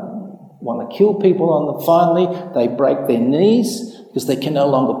want to kill people finally, they break their knees because they can no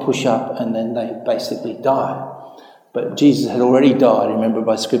longer push up, and then they basically die. But Jesus had already died, remember,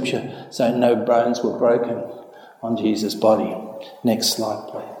 by Scripture, so no bones were broken on Jesus' body. Next slide,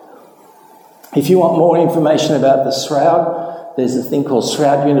 please. If you want more information about the shroud, there's a thing called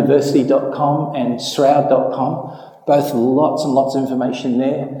shrouduniversity.com and shroud.com. Both lots and lots of information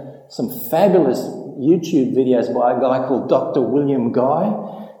there. Some fabulous YouTube videos by a guy called Dr. William Guy.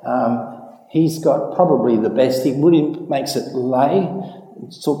 He's got probably the best. William makes it lay.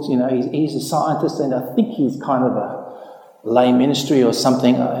 Talks, he's a scientist, and I think he's kind of a lay ministry or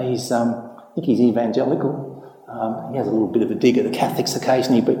something. I think he's evangelical. He has a little bit of a dig at the Catholics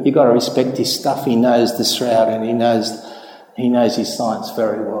occasionally, but you've got to respect his stuff. He knows the shroud, and he knows his science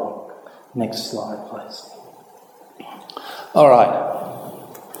very well. Next slide, please. All right.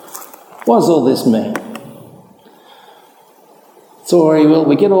 What does all this mean? story, well,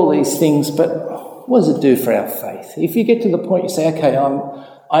 we get all these things, but what does it do for our faith? If you get to the point you say, okay,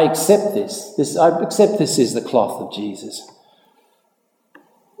 I accept this. I accept this is the cloth of Jesus.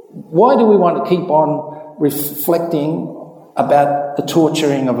 Why do we want to keep on reflecting about the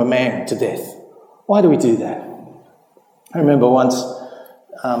torturing of a man to death? Why do we do that? I remember once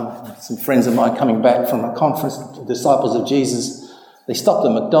some friends of mine coming back from a conference, the Disciples of Jesus, they stopped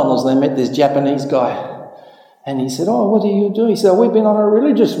at McDonald's and they met this Japanese guy. And he said, oh, what are you doing? He said, we've been on a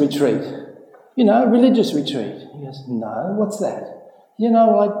religious retreat. Religious retreat. He goes, no, what's that?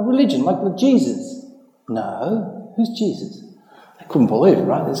 Like religion, like Jesus. No, who's Jesus? They couldn't believe it,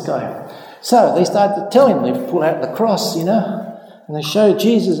 right, this guy. So they started to tell him, they pull out the cross, and they show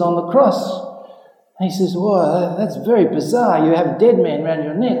Jesus on the cross. And he says, well, that's very bizarre. You have a dead man around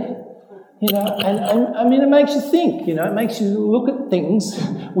your neck. And I mean, it makes you think, it makes you look at things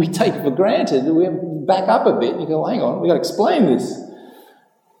we take for granted. We back up a bit and you go, hang on, we've got to explain this.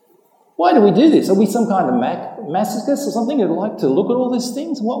 Why do we do this? Are we some kind of masochist or something who like to look at all these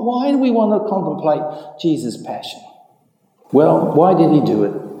things? Why do we want to contemplate Jesus' passion? Well, why did he do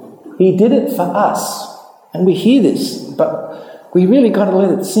it? He did it for us. And we hear this, but we really got to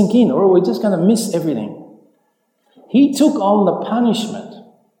let it sink in or we're just going to miss everything. He took on the punishment,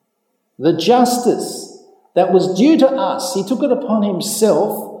 the justice that was due to us. He took it upon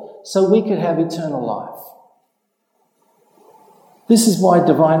himself so we could have eternal life. This is why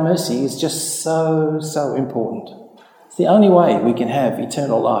divine mercy is just so, so important. It's the only way we can have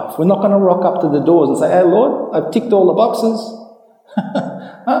eternal life. We're not going to rock up to the doors and say, hey, Lord, I've ticked all the boxes.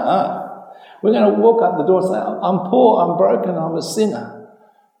 We're going to walk up the door and say, I'm poor, I'm broken, I'm a sinner,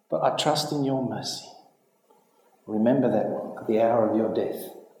 but I trust in your mercy. Remember that at the hour of your death.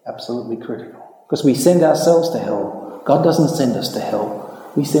 Absolutely critical. Because we send ourselves to hell. God doesn't send us to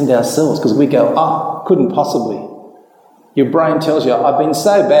hell. We send ourselves because we go, couldn't possibly. Your brain tells you, I've been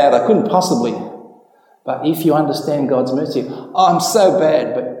so bad, I couldn't possibly. But if you understand God's mercy, I'm so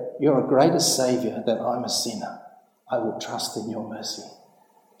bad, but you're a greater Saviour than I'm a sinner. I will trust in your mercy.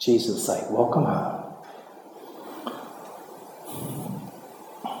 Jesus say, welcome home.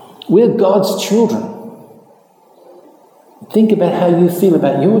 We're God's children. Think about how you feel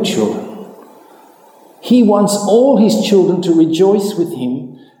about your children. He wants all his children to rejoice with him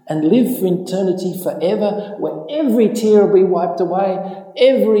and live for eternity forever, where every tear will be wiped away,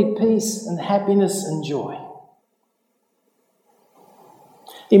 every peace and happiness and joy.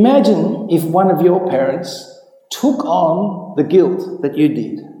 Imagine if one of your parents took on the guilt that you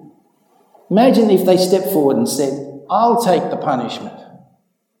did. Imagine if they stepped forward and said, I'll take the punishment.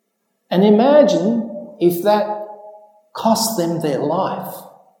 And imagine if that cost them their life.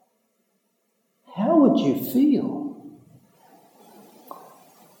 How would you feel?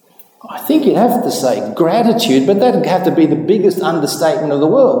 I think you'd have to say gratitude, but that'd have to be the biggest understatement of the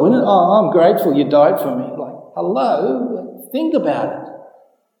world, wouldn't it? Oh, I'm grateful you died for me. Like, hello, think about it.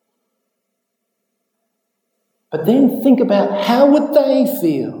 But then think about how would they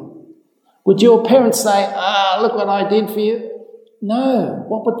feel? Would your parents say, look what I did for you? No.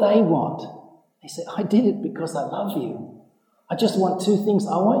 What would they want? They say, I did it because I love you. I just want two things.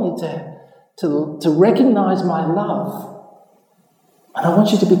 I want you to recognise my love. And I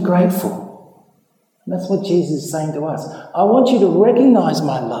want you to be grateful. And that's what Jesus is saying to us. I want you to recognise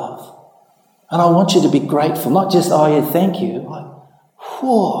my love. And I want you to be grateful. Not just, oh yeah, thank you. Like,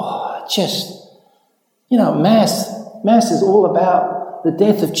 whoa, Mass is all about the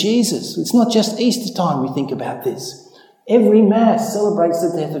death of Jesus. It's not just Easter time we think about this. Every Mass celebrates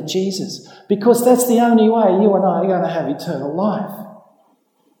the death of Jesus because that's the only way you and I are going to have eternal life.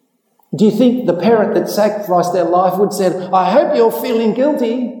 Do you think the parent that sacrificed their life would say, I hope you're feeling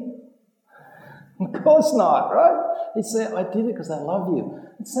guilty? Of course not, right? They'd say, I did it because I love you.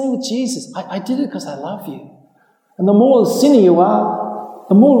 And same with Jesus. I did it because I love you. And the more sinner you are,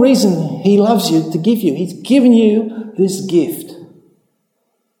 the more reason he loves you to give you. He's given you this gift.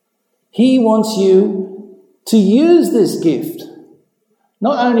 He wants you to use this gift,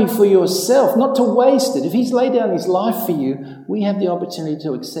 not only for yourself, not to waste it. If he's laid down his life for you, we have the opportunity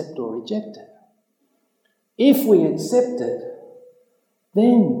to accept or reject it. If we accept it,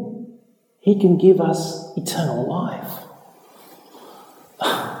 then he can give us eternal life.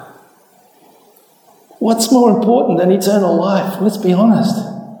 What's more important than eternal life? Let's be honest.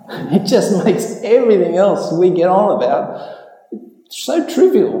 It just makes everything else we get on about so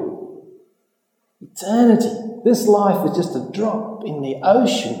trivial. Eternity. This life is just a drop in the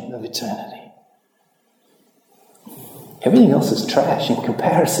ocean of eternity. Everything else is trash in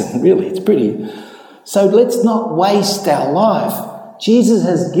comparison, really. It's pretty. So let's not waste our life. Jesus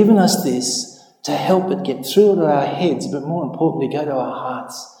has given us this to help it get through to our heads, but more importantly, go to our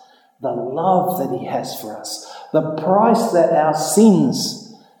hearts. The love that he has for us, the price that our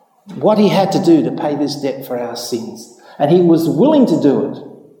sins, what he had to do to pay this debt for our sins. And he was willing to do it.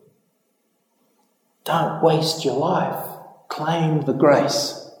 Don't waste your life. Claim the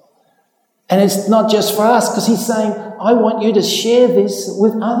grace. And it's not just for us, because he's saying, I want you to share this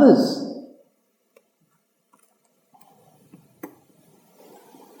with others.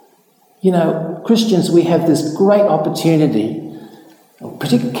 You know, Christians, we have this great opportunity,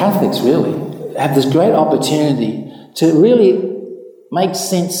 particularly Catholics really, have this great opportunity to really make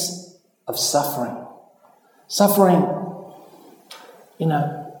sense of suffering. Suffering, you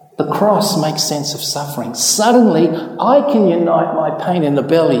know, the cross makes sense of suffering. Suddenly, I can unite my pain in the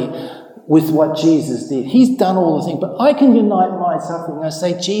belly with what Jesus did. He's done all the things, but I can unite my suffering. I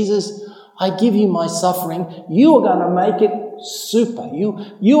say, Jesus, I give you my suffering. You are going to make it super.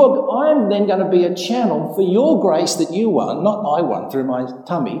 I'm then going to be a channel for your grace that you won, not I won through my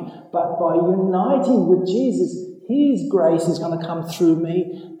tummy, but by uniting with Jesus, his grace is going to come through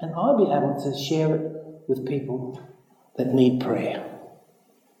me, and I'll be able to share it with people that need prayer.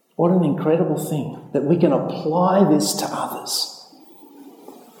 What an incredible thing that we can apply this to others.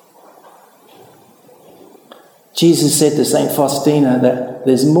 Jesus said to St. Faustina that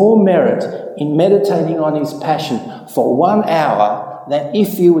there's more merit in meditating on his passion for 1 hour than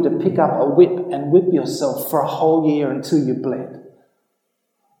if you were to pick up a whip and whip yourself for a whole year until you bled.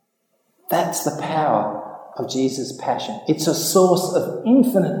 That's the power of Jesus' passion. It's a source of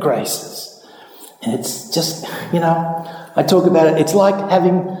infinite graces. And it's just, you know, I talk about it. It's like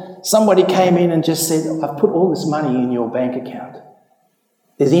having somebody came in and just said, I've put all this money in your bank account.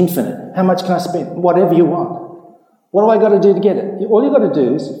 There's infinite. How much can I spend? Whatever you want. What do I got to do to get it? All you've got to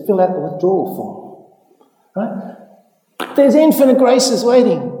do is fill out the withdrawal form. Right? There's infinite graces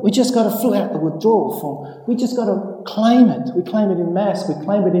waiting. We just got to fill out the withdrawal form. We just got to claim it. We claim it in Mass. We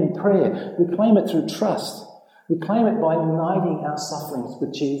claim it in prayer. We claim it through trust. We claim it by uniting our sufferings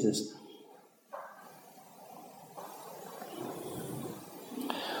with Jesus.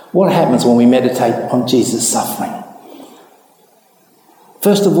 What happens when we meditate on Jesus' suffering?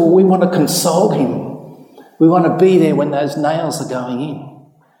 First of all, we want to console him. We want to be there when those nails are going in.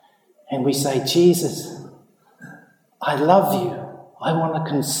 And we say, Jesus, I love you. I want to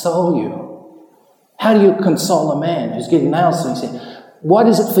console you. How do you console a man who's getting nails through his head? What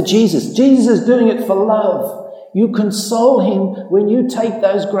is it for Jesus? Jesus is doing it for love. You console him when you take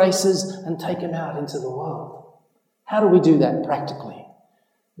those graces and take them out into the world. How do we do that practically?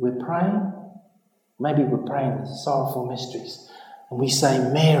 We're praying. Maybe we're praying the sorrowful mysteries. And we say,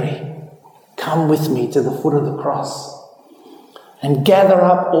 Mary, come with me to the foot of the cross and gather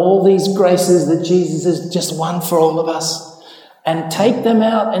up all these graces that Jesus has just won for all of us and take them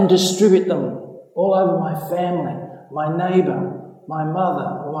out and distribute them all over my family, my neighbour, my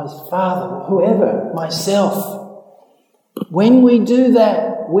mother, my father, whoever, myself. When we do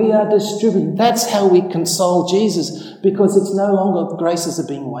that, we are distributing. That's how we console Jesus, because it's no longer graces are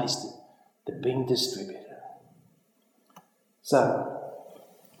being wasted. They're being distributed. So,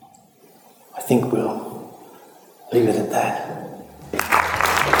 I think we'll leave it at that.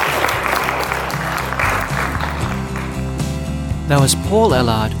 That was Paul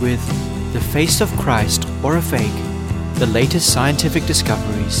Ellard with The Face of Christ or a Fake, the latest scientific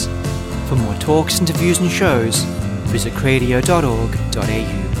discoveries. For more talks, interviews and shows, visit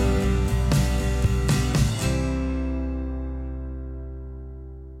cradio.org.au.